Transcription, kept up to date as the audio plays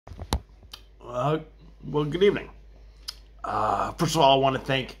Uh, well, good evening. First of all, I want to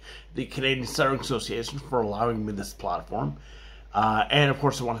thank the Canadian Stuttering Association for allowing me this platform. And of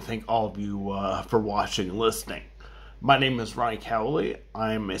course, I want to thank all of you for watching and listening. My name is Ryan Cowley.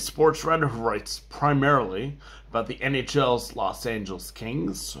 I'm a sports writer who writes primarily about the NHL's Los Angeles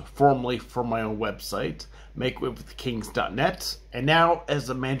Kings, formerly for my own website, makewayforthekings.net, and now as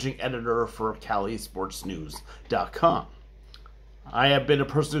a managing editor for CaliSportsNews.com. I have been a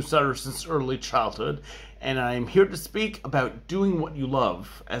person who stutters since early childhood, and I am here to speak about doing what you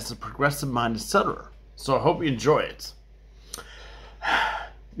love as a progressive-minded stutterer. So I hope you enjoy it.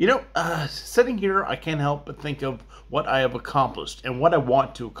 Sitting here, I can't help but think of what I have accomplished and what I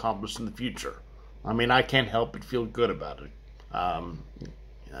want to accomplish in the future. I mean, I can't help but feel good about it,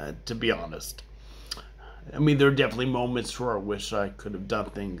 to be honest. I mean, there are definitely moments where I wish I could have done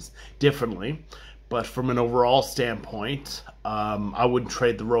things differently, but from an overall standpoint, I wouldn't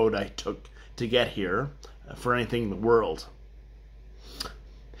trade the road I took to get here for anything in the world.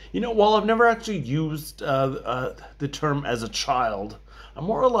 While I've never actually used the term as a child, I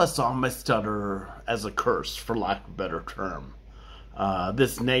more or less saw my stutter as a curse, for lack of a better term.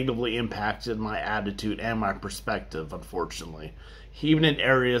 This negatively impacted my attitude and my perspective, unfortunately, even in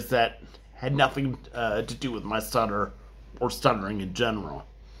areas that had nothing to do with my stutter or stuttering in general.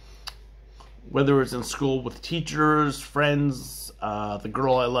 Whether it's in school with teachers, friends, the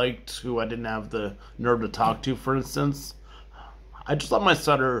girl I liked who I didn't have the nerve to talk to, for instance, I just let my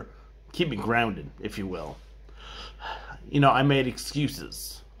stutter keep me grounded, if you will. I made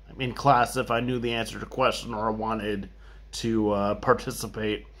excuses. In class, if I knew the answer to a question or I wanted to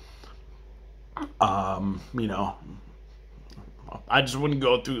participate, I just wouldn't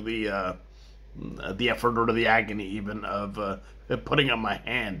go through the effort or the agony even of putting up my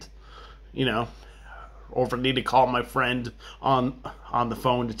hand, or if I need to call my friend on the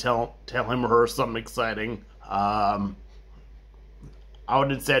phone to tell him or her something exciting, I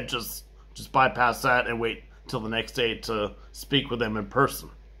would instead just bypass that and wait till the next day to speak with them in person.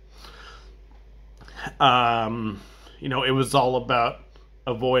 It was all about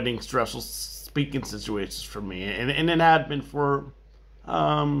avoiding stressful speaking situations for me, and it had been for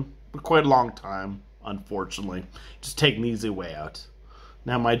quite a long time, unfortunately. Just taking the easy way out.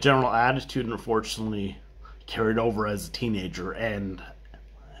 Now, my general attitude, unfortunately, carried over as a teenager and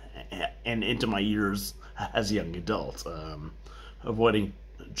into my years as a young adult. Avoiding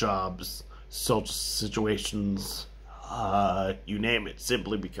jobs, social situations, you name it,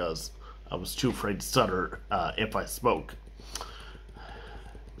 simply because I was too afraid to stutter if I spoke.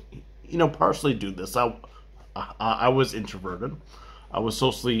 Partially due to this, I was introverted, I was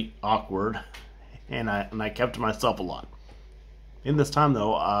socially awkward, and I kept to myself a lot. In this time,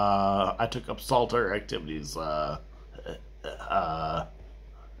 though, I took up solitary activities,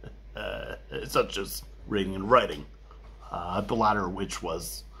 such as reading and writing, the latter of which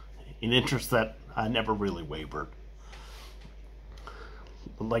was an interest that I never really wavered.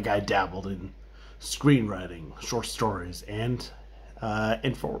 Like, I dabbled in screenwriting, short stories, and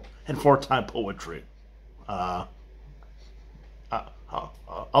four-time poetry. Although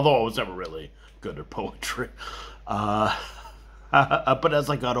I was never really good at poetry. But as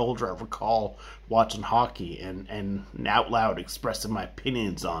I got older, I recall watching hockey and out loud expressing my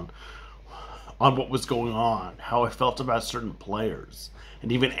opinions on what was going on, how I felt about certain players,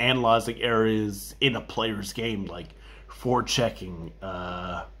 and even analyzing areas in a player's game, like forechecking,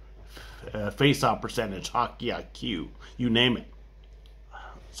 face-off percentage, hockey IQ, you name it.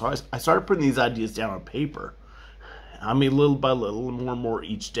 So I started putting these ideas down on paper. I mean, little by little, more and more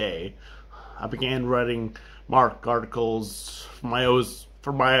each day, I began writing marked articles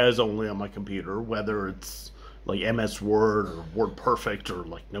for my eyes only on my computer, whether it's like MS Word or Word Perfect or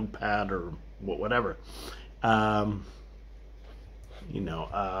like Notepad or whatever. Then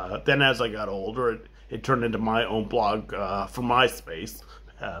as I got older, it turned into my own blog for MySpace,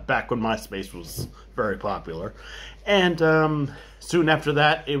 back when MySpace was very popular. And soon after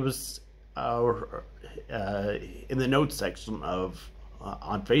that, it was in the notes section of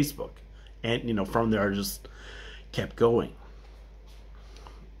on Facebook. And, from there, I just kept going.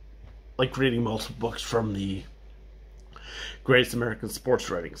 Like reading multiple books from the Greatest American Sports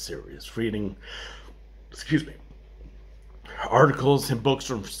Writing series. Reading, articles and books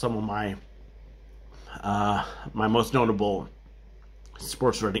from some of my most notable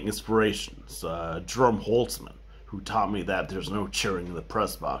sports writing inspirations. Jerome Holtzman, who taught me that there's no cheering in the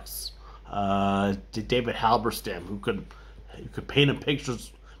press box. David Halberstam, who could paint a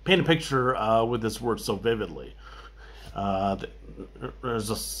picture with his words so vividly. There's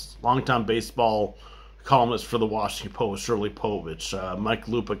a longtime baseball columnists for the Washington Post, Shirley Povich, Mike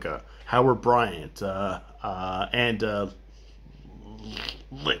Lupica, Howard Bryant, and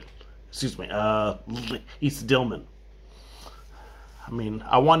Issa Dillman. I mean,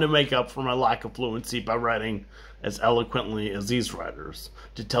 I wanted to make up for my lack of fluency by writing as eloquently as these writers,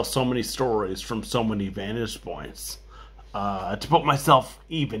 to tell so many stories from so many vantage points, to put myself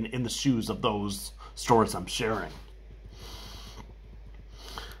even in the shoes of those stories I'm sharing.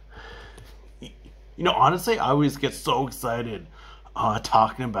 You know, honestly, I always get so excited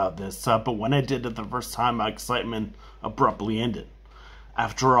talking about this, but when I did it the first time, my excitement abruptly ended.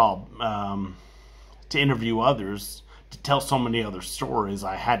 After all, to interview others, to tell so many other stories,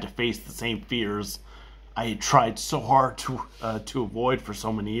 I had to face the same fears I had tried so hard to avoid for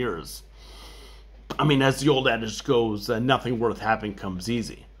so many years. I mean, as the old adage goes, nothing worth having comes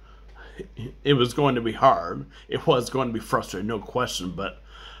easy. It was going to be hard. It was going to be frustrating, no question, but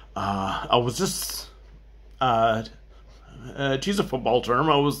I was just, to use a football term,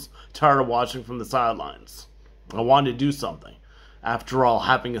 I was tired of watching from the sidelines. I wanted to do something. After all,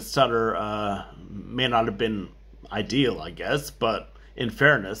 having a stutter may not have been ideal, I guess, but in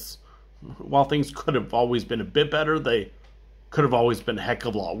fairness, while things could have always been a bit better, they could have always been a heck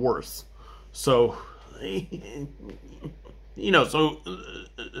of a lot worse. So,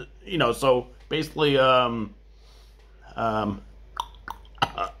 so basically,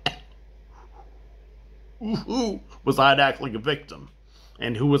 who was I to act like a victim?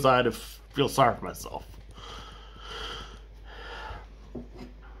 And who was I to feel sorry for myself?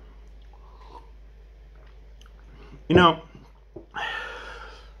 You know,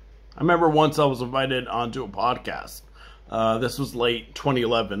 I remember once I was invited onto a podcast. This was late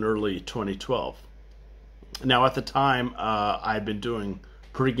 2011, early 2012. Now, at the time, I had been doing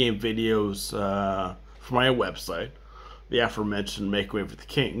pregame videos for my website, the aforementioned Make Way for the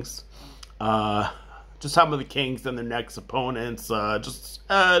Kings. Just some of the Kings and their next opponents, just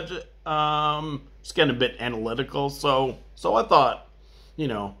getting a bit analytical. So I thought,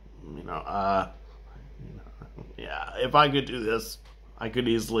 yeah, if I could do this, I could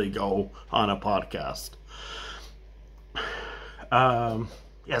easily go on a podcast.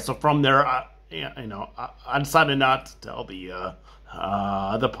 So from there, I decided not to tell the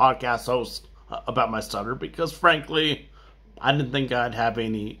podcast host about my stutter because, frankly, I didn't think I'd have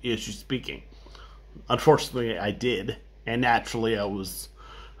any issue speaking. Unfortunately, I did, and naturally, I was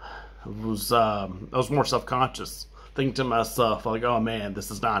more self-conscious, thinking to myself, like, "Oh man,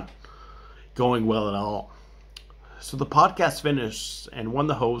 this is not going well at all." So the podcast finished, and one of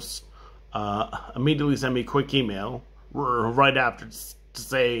the hosts immediately sent me a quick email right after to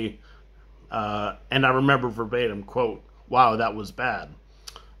say, and I remember verbatim, quote, "Wow, that was bad."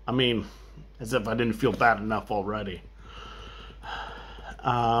 I mean, as if I didn't feel bad enough already.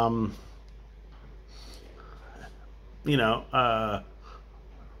 I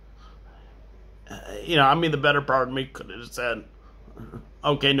mean, the better part of me could have said,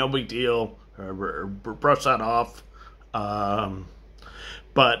 "Okay, no big deal," or brush that off.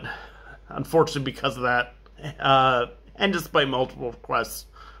 But unfortunately, because of that, and despite multiple requests,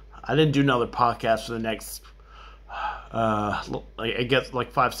 I didn't do another podcast for the next, I guess,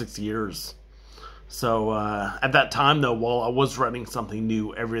 like 5-6 years. So at that time, though, while I was writing something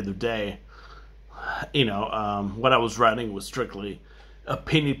new every other day, what I was writing was strictly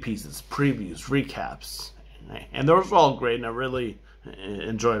opinion pieces, previews, recaps, and those were all great, and I really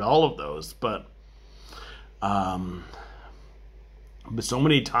enjoyed all of those. But so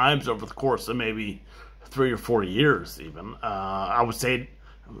many times over the course of maybe 3 or 4 years, even, I would say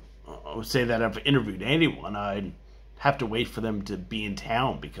that if I interviewed anyone, I'd have to wait for them to be in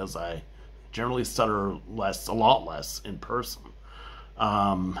town because I generally stutter a lot less in person.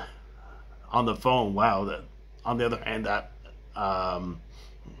 On the phone, wow. That, on the other hand, that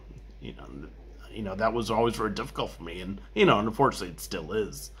that was always very difficult for me, and unfortunately, it still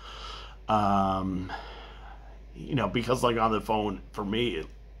is. Because like on the phone, for me,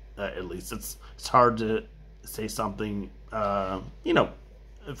 at least, it's hard to say something,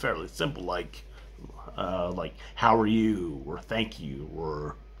 fairly simple like how are you, or thank you,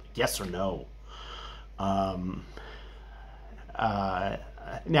 or yes or no.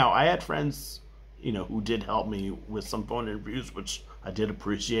 Now, I had friends, who did help me with some phone interviews, which I did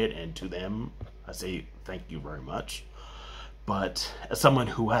appreciate, and to them, I say thank you very much. But as someone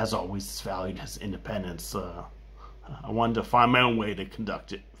who has always valued his independence, I wanted to find my own way to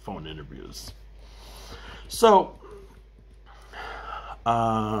conduct phone interviews. So,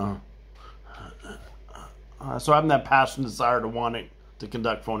 having that passion, desire to wanting to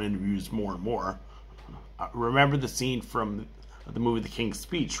conduct phone interviews more and more, I remember the scene from the movie The King's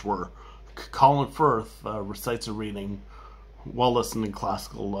Speech where Colin Firth recites a reading while listening to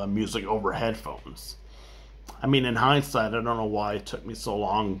classical music over headphones. I mean, in hindsight, I don't know why it took me so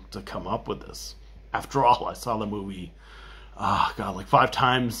long to come up with this. After all, I saw the movie, like 5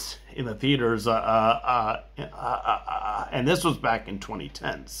 times in the theaters, and this was back in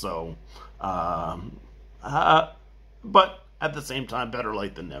 2010. So, but at the same time, better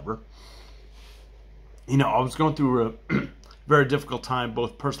late than never. I was going through a very difficult time,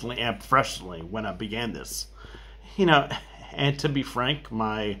 both personally and professionally, when I began this. And to be frank,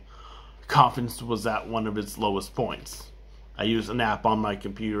 my confidence was at one of its lowest points. I used an app on my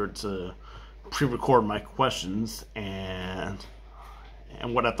computer to pre-record my questions, and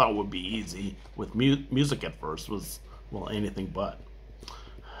what I thought would be easy with music at first was, well, anything but.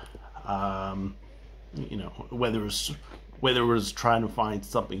 Whether it was trying to find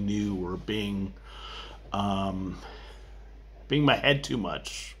something new or being my head too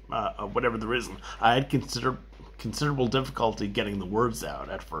much, whatever the reason, I had considerable difficulty getting the words out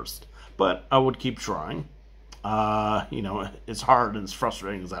at first, but I would keep trying. As hard and as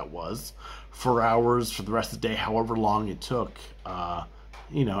frustrating as that was, for hours, for the rest of the day, however long it took, and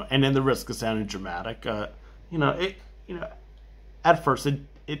then the risk of sounding dramatic, at first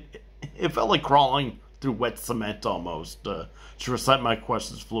it felt like crawling through wet cement almost, to recite my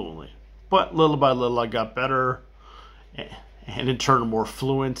questions fluently. But little by little I got better, and in turn more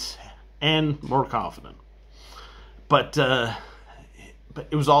fluent and more confident. But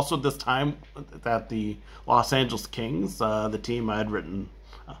it was also this time that the Los Angeles Kings, the team I had written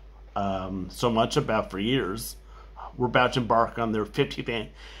so much about for years, were about to embark on their 50th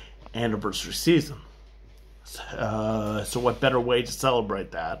anniversary season. So what better way to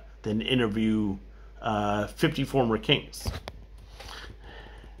celebrate that than interview 50 former Kings?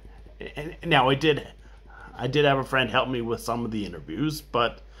 And now I did have a friend help me with some of the interviews,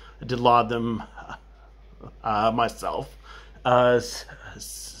 but I did a lot of them myself.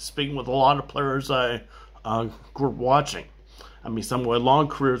 Speaking with a lot of players I grew up watching. I mean, some with long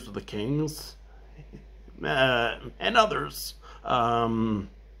careers with the Kings, and others,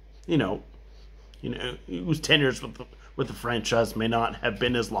 whose tenures with the franchise may not have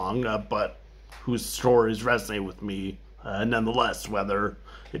been as long, but whose stories resonate with me nonetheless, whether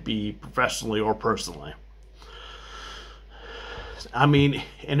it be professionally or personally. I mean,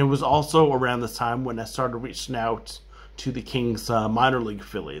 and it was also around this time when I started reaching out to the Kings minor league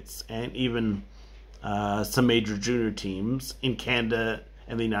affiliates and even some major junior teams in Canada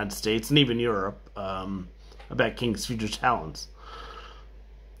and the United States and even Europe about Kings' future talents.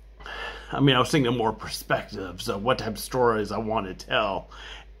 I mean, I was thinking more perspectives of what type of stories I want to tell,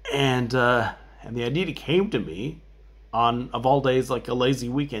 and the idea came to me on, of all days, like a lazy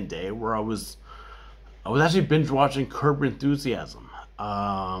weekend day where I was actually binge watching Curb Your Enthusiasm,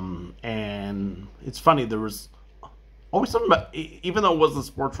 and it's funny, there was always something about, even though it wasn't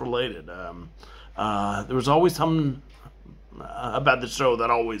sports related, there was always something about the show that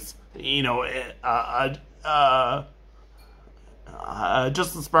always,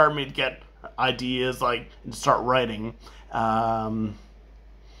 just inspired me to get ideas, like, and start writing,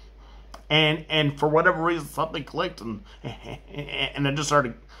 and for whatever reason something clicked, and I just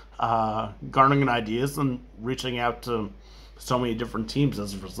started garnering ideas and reaching out to so many different teams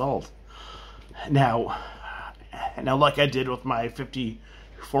as a result. Now, like I did with my 50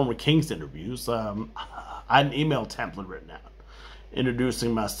 former Kings interviews, I had an email template written out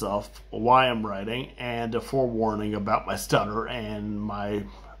introducing myself, why I'm writing, and a forewarning about my stutter and my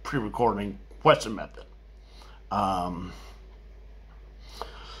pre-recording question method.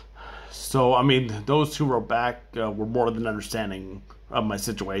 So, I mean, those who wrote back were more than understanding of my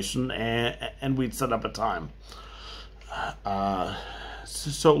situation, and we'd set up a time.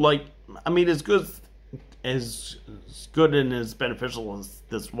 So, like, I mean, as good and as beneficial as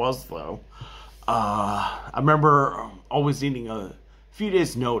this was, though, I remember always needing a few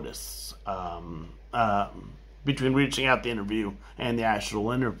days' notice between reaching out the interview and the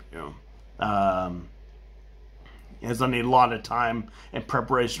actual interview, as I need a lot of time and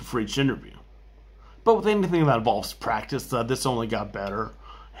preparation for each interview. But with anything that involves practice, this only got better.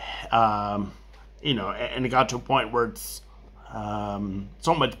 And it got to a point where it's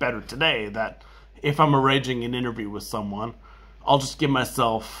so much better today that if I'm arranging an interview with someone, I'll just give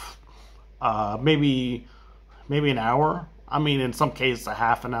myself maybe an hour. I mean, in some cases, a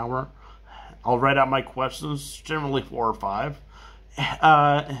half an hour. I'll write out my questions, generally 4 or 5,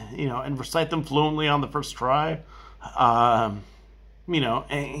 and recite them fluently on the first try. And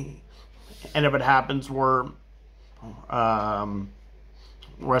if it happens where I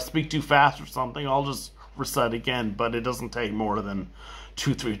speak too fast or something, I'll just recite again, but it doesn't take more than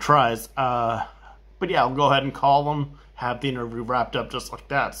 2-3 tries. But yeah, I'll go ahead and call them, have the interview wrapped up just like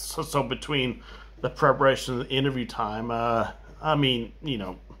that. So between the preparation and the interview time, I mean,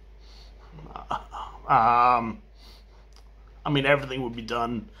 everything would be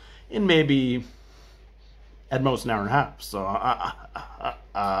done in maybe at most an hour and a half. So,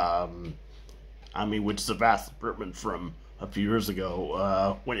 which is a vast improvement from a few years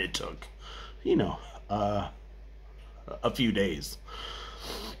ago, when it took, a few days.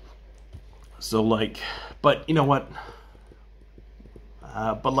 So, but you know what?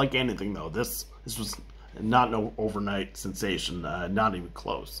 But like anything, though, this was not an overnight sensation, not even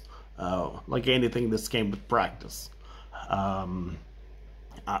close. Like anything, this came with practice. I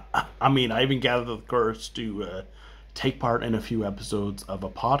even gathered the courage to take part in a few episodes of a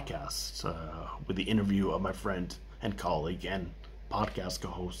podcast with the interview of my friend and colleague and podcast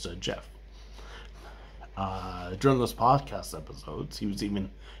co-host Jeff. During those podcast episodes, he was even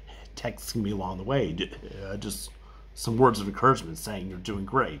texting me along the way, just some words of encouragement, saying you're doing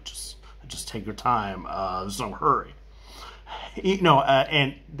great. Just take your time. There's no hurry.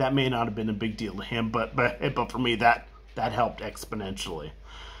 And that may not have been a big deal to him, but for me that helped exponentially.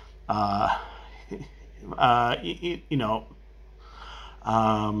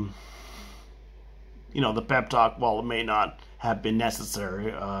 The pep talk, while it may not have been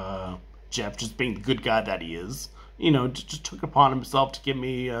necessary, Jeff, just being the good guy that he is, just took upon himself to give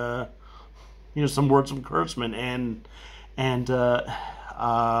me, some words of encouragement and that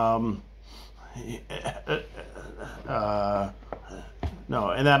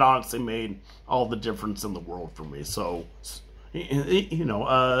honestly made all the difference in the world for me. So,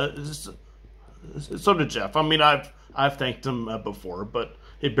 so did Jeff. I've thanked him before, but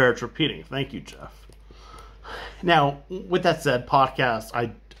it bears repeating. Thank you, Jeff. Now, with that said, podcasts,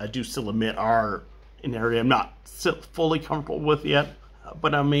 I do still admit, are an area I'm not still fully comfortable with yet.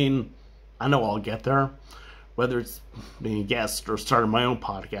 But I know I'll get there. Whether it's being a guest or starting my own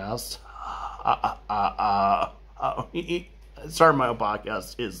podcast, starting my own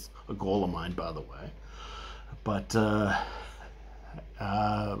podcast is a goal of mine, by the way. But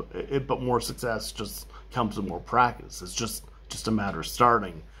more success just comes with more practice. It's just a matter of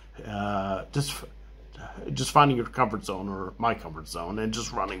starting. Just finding your comfort zone, or my comfort zone, and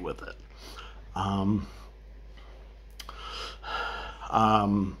just running with it.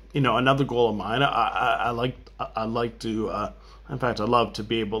 Another goal of mine, I like to, in fact, I love to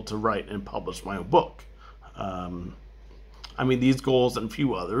be able to write and publish my own book. These goals and a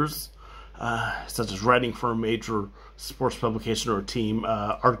few others, such as writing for a major sports publication or a team,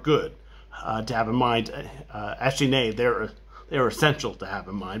 are good to have in mind. They're essential to have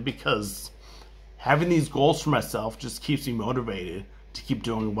in mind, because having these goals for myself just keeps me motivated to keep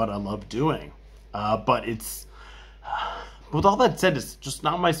doing what I love doing. But it's, with all that said, it's just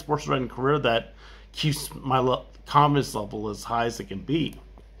not my sports writing career that keeps my confidence level as high as it can be.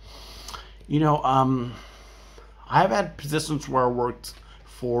 I've had positions where I worked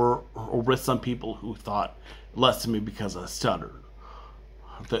for or with some people who thought less of me because I stuttered.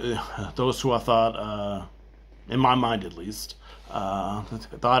 Those who I thought, in my mind at least,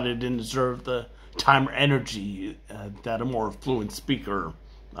 thought I didn't deserve the time or energy that a more fluent speaker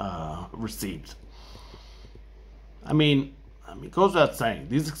received. It goes without saying,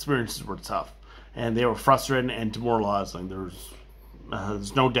 these experiences were tough, and they were frustrating and demoralizing.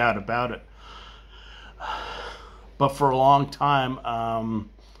 There's no doubt about it. But for a long time,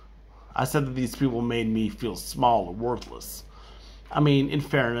 I said that these people made me feel small or worthless. In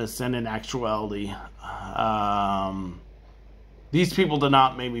fairness and in actuality, these people did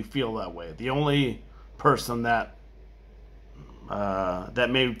not make me feel that way. The only person that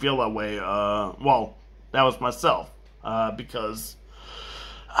made me feel that way, that was myself. Because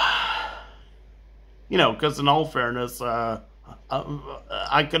in all fairness, I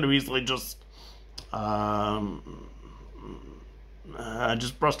could have easily just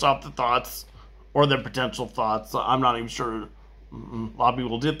brushed off the thoughts, or their potential thoughts. I'm not even sure a lot of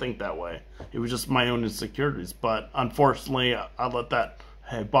people did think that way. It was just my own insecurities. But unfortunately, I let that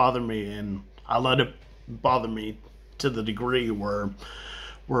bother me, and I let it bother me to the degree where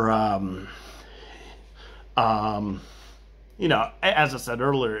as I said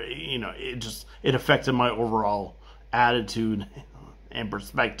earlier, it affected my overall attitude and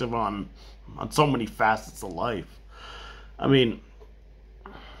perspective on so many facets of life.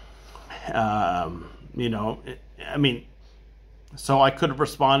 So I could have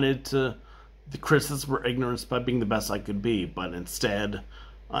responded to the criticism or ignorance by being the best I could be, but instead,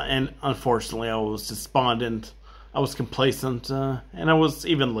 and unfortunately, I was despondent, I was complacent, and I was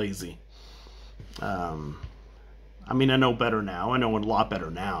even lazy. I mean, I know better now. I know a lot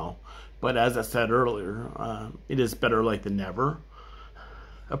better now. But as I said earlier, it is better late than never.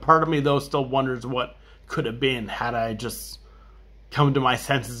 A part of me, though, still wonders what could have been had I just come to my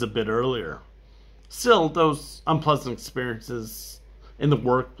senses a bit earlier. Still, those unpleasant experiences in the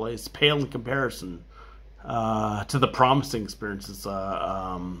workplace pale in comparison to the promising experiences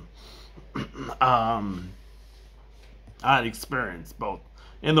I'd experienced both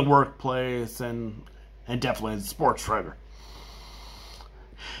in the workplace and definitely as a sports writer.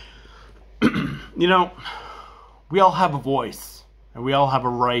 You know, we all have a voice, and we all have a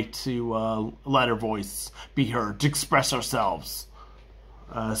right to let our voice be heard, to express ourselves.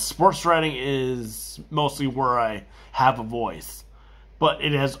 Sports writing is mostly where I have a voice, but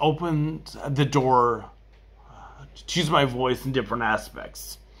it has opened the door to use my voice in different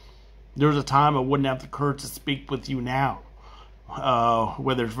aspects. There was a time I wouldn't have the courage to speak with you now,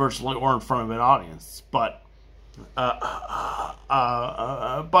 whether it's virtually or in front of an audience. But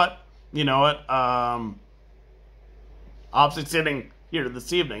you know what? Obviously, sitting here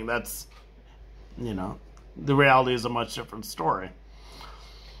this evening, that's, you know, the reality is a much different story.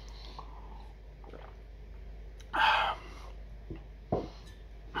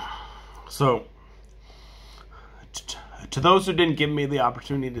 So, to those who didn't give me the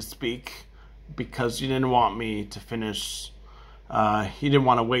opportunity to speak because you didn't want me to finish, you didn't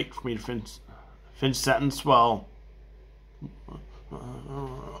want to wait for me to finish sentence, well,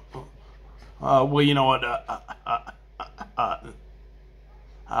 you know what,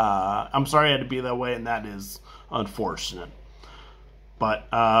 I'm sorry I had to be that way, and that is unfortunate. But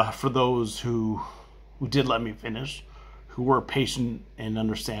for those who did let me finish, who were patient and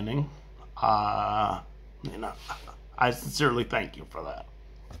understanding, you know, I sincerely thank you for that.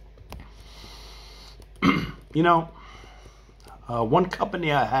 You know, one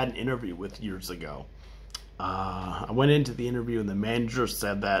company I had an interview with years ago, I went into the interview and the manager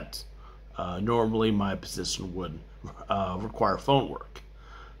said that normally my position would require phone work.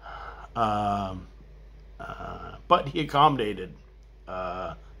 But he accommodated.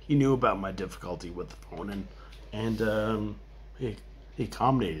 He knew about my difficulty with the phone, and he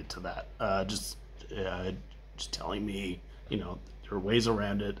accommodated to that. Just telling me, you know, there are ways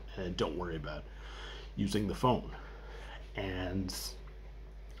around it, and don't worry about using the phone. And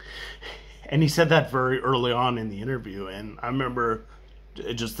he said that very early on in the interview, and I remember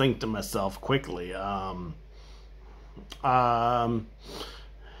just thinking to myself quickly, you know,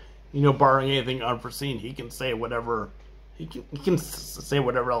 barring anything unforeseen, he can say whatever he can say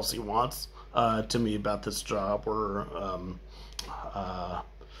whatever else he wants to me about this job, or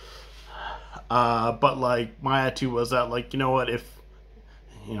but like my attitude was that, like, you know what, if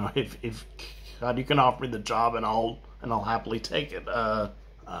God, you can offer me the job, and I'll happily take it.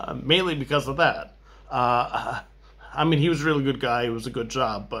 Mainly because of that. I mean, he was a really good guy. It was a good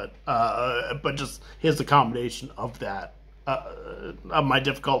job, but just his accommodation of that, of my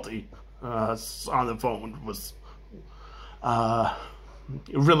difficulty on the phone was,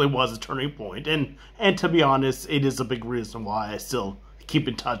 it really was a turning point. And to be honest, it is a big reason why I still keep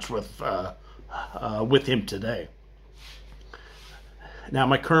in touch with him today. Now,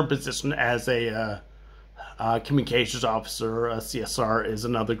 my current position as a communications officer, CSR, is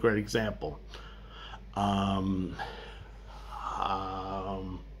another great example.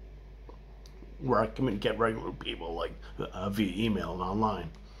 Where I communicate regular with people, like via email and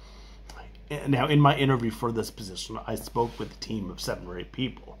online. Now, in my interview for this position, I spoke with a team of 7 or 8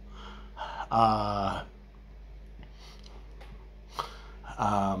 people. Now,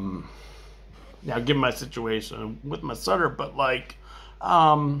 given my situation with my stutter, but like,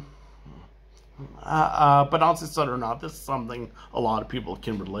 but honestly, stutter or not, this is something a lot of people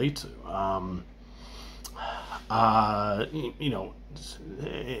can relate to. You know,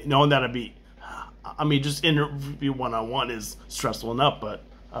 knowing that just interview one-on-one is stressful enough, but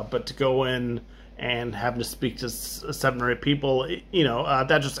to go in and having to speak to 7 or 8 people, you know,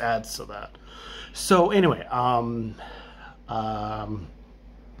 that just adds to that. So anyway,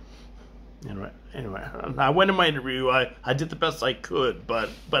 Anyway, I went in my interview. I did the best I could, but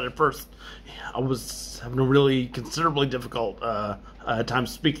at first I was having a really considerably difficult time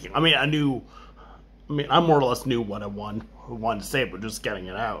speaking. I mean, I more or less knew what I wanted to say, but just getting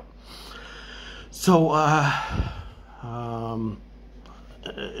it out. So,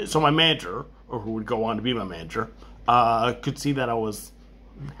 so my manager, or who would go on to be my manager, could see that I was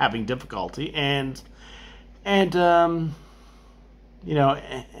having difficulty, and you know,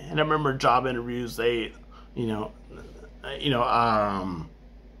 and I remember job interviews, they, if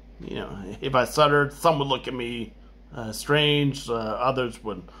I stuttered, some would look at me strange. Others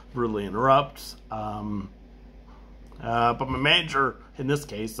would rudely interrupt. But my manager, in this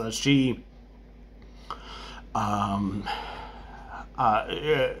case, she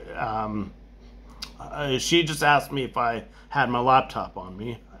just asked me if I had my laptop on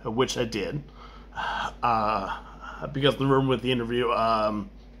me, which I did. Because in the room with the interview,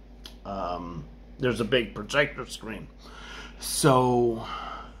 there's a big projector screen. So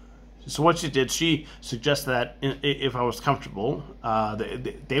what she did, she suggested that if I was comfortable,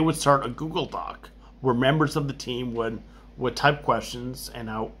 they would start a Google Doc where members of the team would type questions, and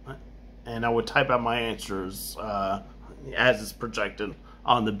I would type out my answers as it's projected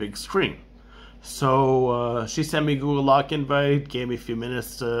on the big screen. So she sent me a Google Doc invite, gave me a few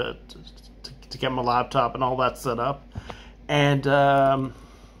minutes to get my laptop and all that set up, and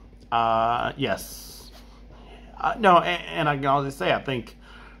yes, no, and I can honestly say I think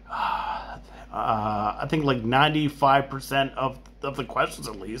like 95% of the questions,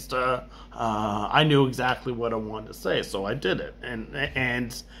 at least, I knew exactly what I wanted to say, so I did it, and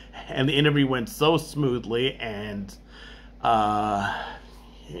the interview went so smoothly, and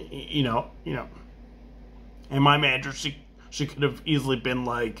you know, and my manager, she could have easily been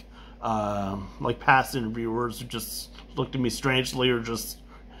like past interviewers who just looked at me strangely or just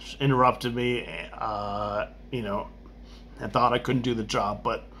interrupted me, you know, and thought I couldn't do the job,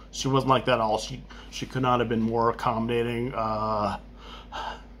 but she wasn't like that at all. She could not have been more accommodating, more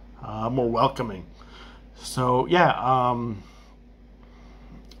welcoming. So yeah,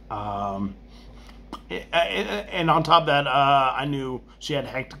 and on top of that, I knew she had a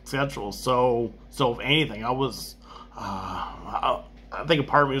hectic schedule. So if anything, I think a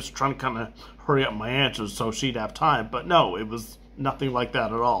part of me was trying to kind of hurry up my answers so she'd have time. But no, it was nothing like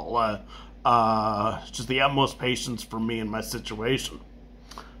that at all. Just the utmost patience for me in my situation.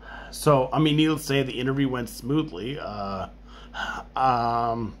 So, I mean, needless to say, the interview went smoothly. I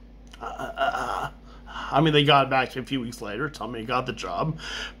mean, they got back to me a few weeks later, telling me I got the job.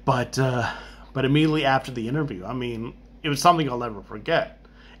 But immediately after the interview, I mean, it was something I'll never forget.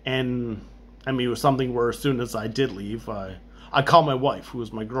 And, I mean, it was something where as soon as I did leave, I called my wife, who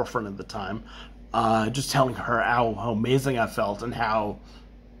was my girlfriend at the time, just telling her how amazing I felt, and how,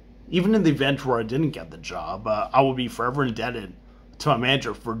 even in the event where I didn't get the job, I would be forever indebted to my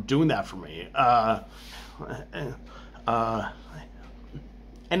manager for doing that for me. And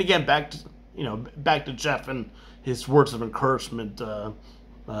again, back to Jeff and his words of encouragement during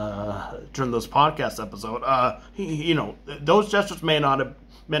those podcast episodes. You know, those gestures may not have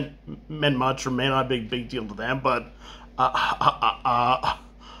meant much, or may not be a big deal to them, but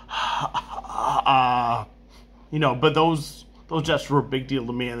you know, but those gestures were a big deal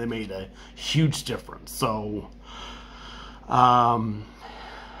to me, and they made a huge difference. So, but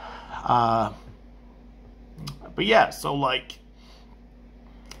yeah, so like,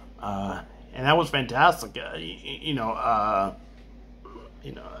 and that was fantastic. And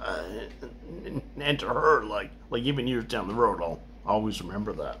to her, like even years down the road, I'll always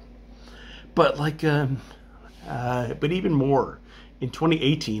remember that. But like, but even more, in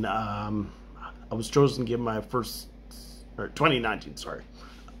 2018, I was chosen to give my first, or 2019, sorry,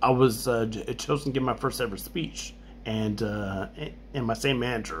 I was chosen to give my first ever speech, and my same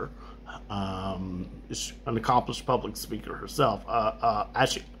manager, is an accomplished public speaker herself,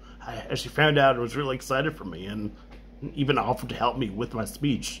 actually found out and was really excited for me, and even offered to help me with my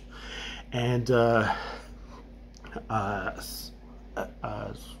speech. And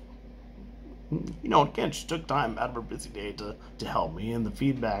you know, again, she took time out of her busy day to help me, and the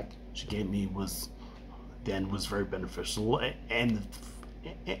feedback she gave me was very beneficial, and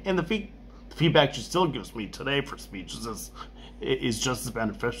the feedback she still gives me today for speeches is just as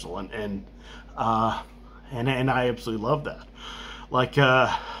beneficial, and I absolutely love that. Like,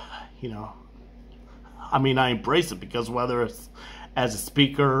 you know, I mean, I embrace it, because whether it's as a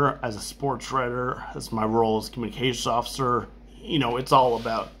speaker, as a sports writer, as my role as communications officer, you know, it's all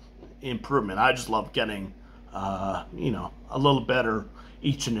about improvement. I just love getting, you know, a little better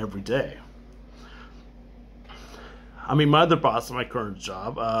each and every day. I mean, my other boss in my current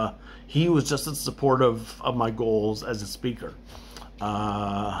job, he was just as supportive of my goals as a speaker.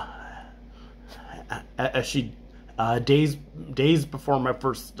 Actually, days before my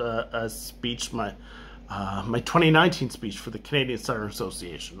first speech, my 2019 speech for the Canadian Stuttering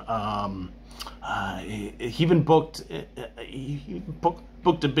Association, he even booked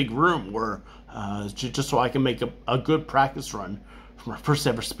a big room where just so I can make a good practice run for my first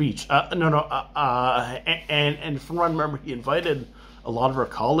ever speech. And from what I remember, he invited a lot of our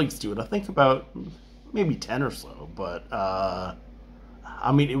colleagues to it. I think about maybe 10 or so. But I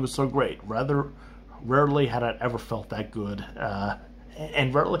mean, it was so great. rarely had I ever felt that good,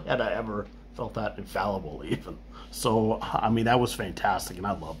 and rarely had I ever felt that infallible even. So, I mean, that was fantastic, and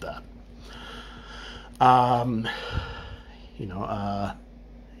I love that. You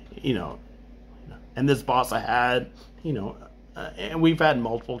know, and this boss I had, and we've had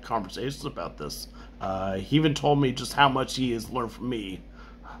multiple conversations about this. He even told me just how much he has learned from me,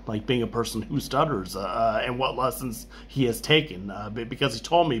 like being a person who stutters, and what lessons he has taken. Because he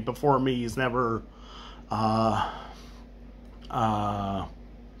told me before me, he's never,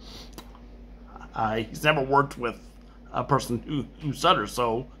 he's never worked with a person who stutters.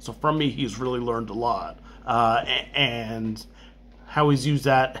 So from me, he's really learned a lot, and how he's used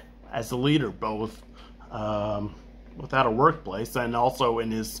that as a leader, both without a workplace and also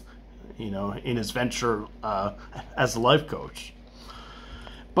in his, in his venture as a life coach.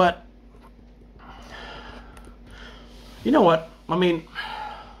 But you know what? I mean,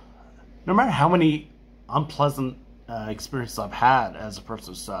 no matter how many unpleasant experiences I've had as a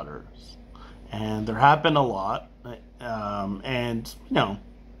person who stutters, and there have been a lot, and there'll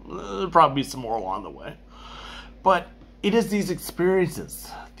probably be some more along the way, but it is these experiences,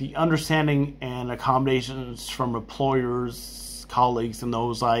 the understanding and accommodations from employers, colleagues, and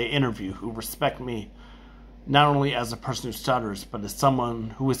those I interview who respect me not only as a person who stutters, but as someone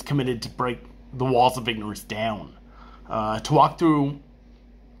who is committed to break the walls of ignorance down, to walk through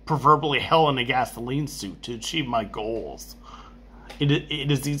proverbially hell in a gasoline suit to achieve my goals.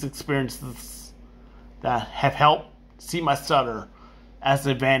 It is these experiences that have helped see my stutter as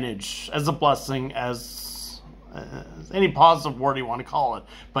an advantage, as a blessing, as any positive word you want to call it,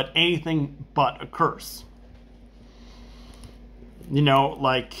 but anything but a curse.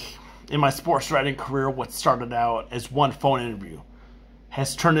 Like in my sports writing career, what started out as one phone interview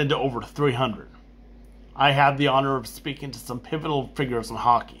has turned into over 300. I had the honor of speaking to some pivotal figures in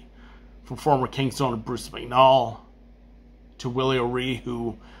hockey, from former Kings owner Bruce McNall to Willie O'Ree,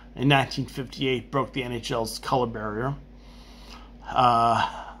 who in 1958 broke the NHL's color barrier,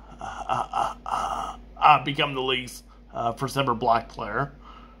 become the league's first ever black player.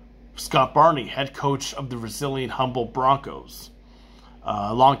 Scott Barney, head coach of the resilient Humboldt Broncos.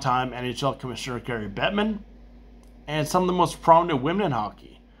 Longtime NHL Commissioner Gary Bettman, and some of the most prominent women in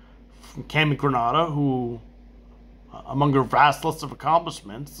hockey. From Cami Granata, who, among her vast list of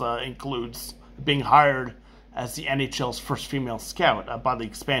accomplishments, includes being hired as the NHL's first female scout by the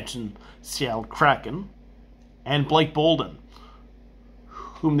expansion Seattle Kraken, and Blake Bolden,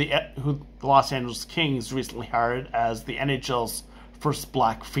 who the Los Angeles Kings recently hired as the NHL's first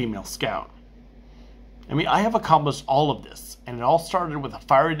black female scout. I mean, I have accomplished all of this, and it all started with a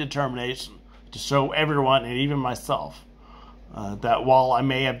fiery determination to show everyone, and even myself, that while I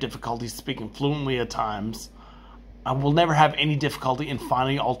may have difficulty speaking fluently at times, I will never have any difficulty in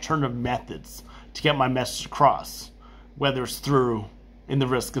finding alternative methods to get my message across, whether it's through, in the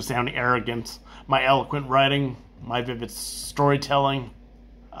risk of sounding arrogant, my eloquent writing, my vivid storytelling,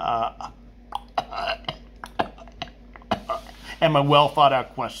 and my well thought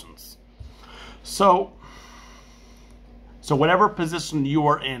out questions. So whatever position you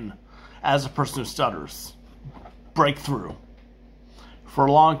are in as a person who stutters, break through. For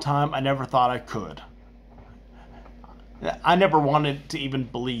a long time, I never thought I could. I never wanted to even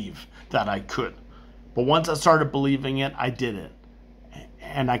believe that I could. But once I started believing it, I did it.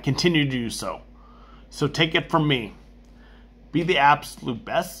 And I continue to do so. So take it from me. Be the absolute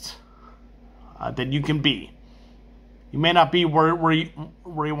best that you can be. You may not be where you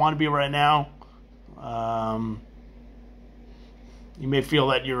want to be right now. You may feel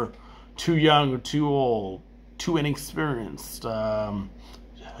that you're too young or too old, too inexperienced,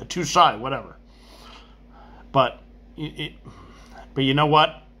 too shy, whatever. But you know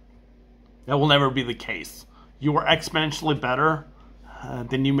what? That will never be the case. You are exponentially better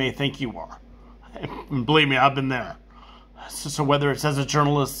than you may think you are. And believe me, I've been there. So whether it's as a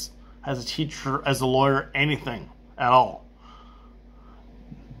journalist, as a teacher, as a lawyer, anything at all,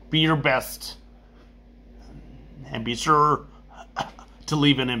 be your best and be sure to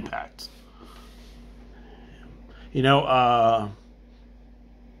leave an impact. While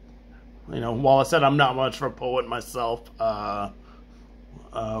I said I'm not much of a poet myself, one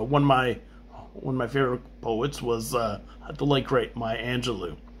of my favorite poets was the late great Maya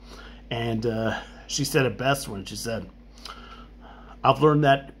Angelou, and she said it best when she said, "I've learned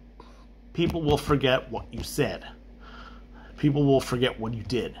that people will forget what you said, people will forget what you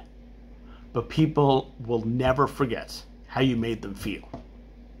did, but people will never forget how you made them feel."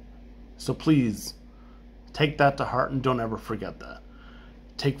 So please take that to heart and don't ever forget that.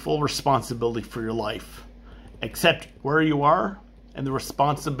 Take full responsibility for your life. Accept where you are and the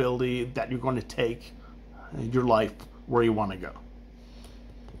responsibility that you're going to take your life where you want to go.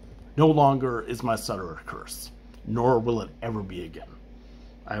 No longer is my stutter a curse, nor will it ever be again.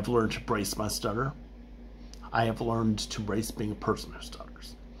 I have learned to embrace my stutter. I have learned to embrace being a person who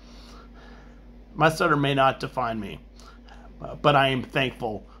stutters. My stutter may not define me, but I am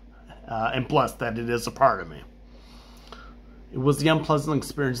thankful and blessed that it is a part of me. It was the unpleasant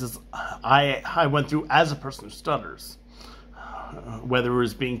experiences I went through as a person who stutters, whether it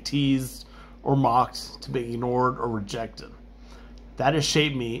was being teased or mocked, to being ignored or rejected, that has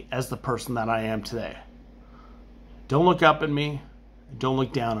shaped me as the person that I am today. Don't look up at me, don't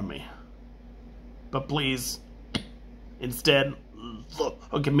look down at me, but please, instead,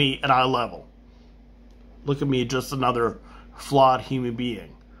 look at me at eye level. Look at me, just another flawed human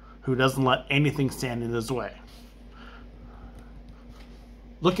being who doesn't let anything stand in his way.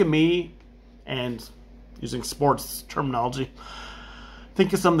 Look at me, and using sports terminology,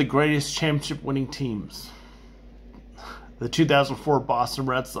 think of some of the greatest championship-winning teams. The 2004 Boston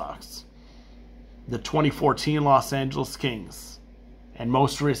Red Sox, the 2014 Los Angeles Kings, and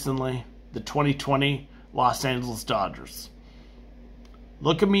most recently, the 2020 Los Angeles Dodgers.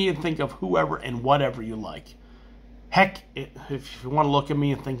 Look at me and think of whoever and whatever you like. Heck, if you want to look at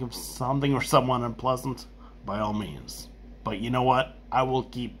me and think of something or someone unpleasant, by all means. But you know what? I will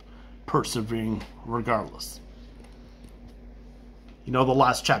keep persevering regardless. You know, the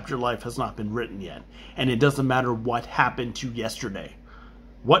last chapter of life has not been written yet, and it doesn't matter what happened to you yesterday.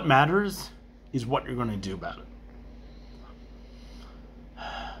 What matters is what you're going to do about it.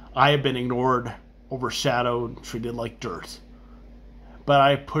 I have been ignored, overshadowed, treated like dirt, but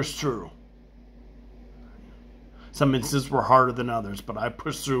I pushed through. Some instances were harder than others, but I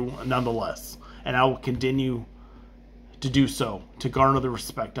pushed through nonetheless, and I will continue to do so to garner the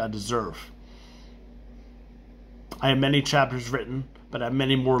respect I deserve. I have many chapters written, but I have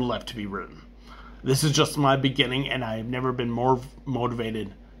many more left to be written. This is just my beginning, and I have never been more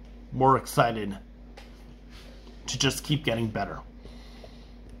motivated, more excited to just keep getting better.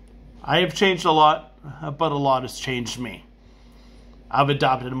 I have changed a lot, but a lot has changed me. I've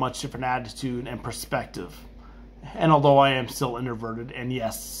adopted a much different attitude and perspective. And although I am still introverted, and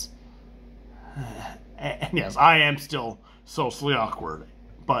yes, I am still socially awkward,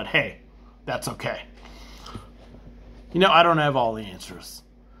 but hey, that's okay. You know, I don't have all the answers.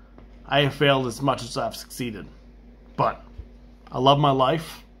 I have failed as much as I've succeeded. But I love my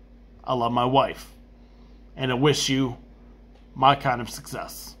life, I love my wife, and I wish you my kind of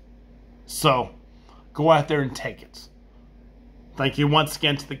success. So, go out there and take it. Thank you once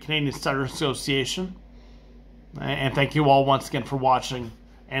again to the Canadian Stuttering Association. And thank you all once again for watching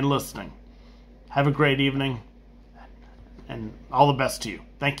and listening. Have a great evening, and all the best to you.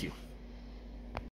 Thank you.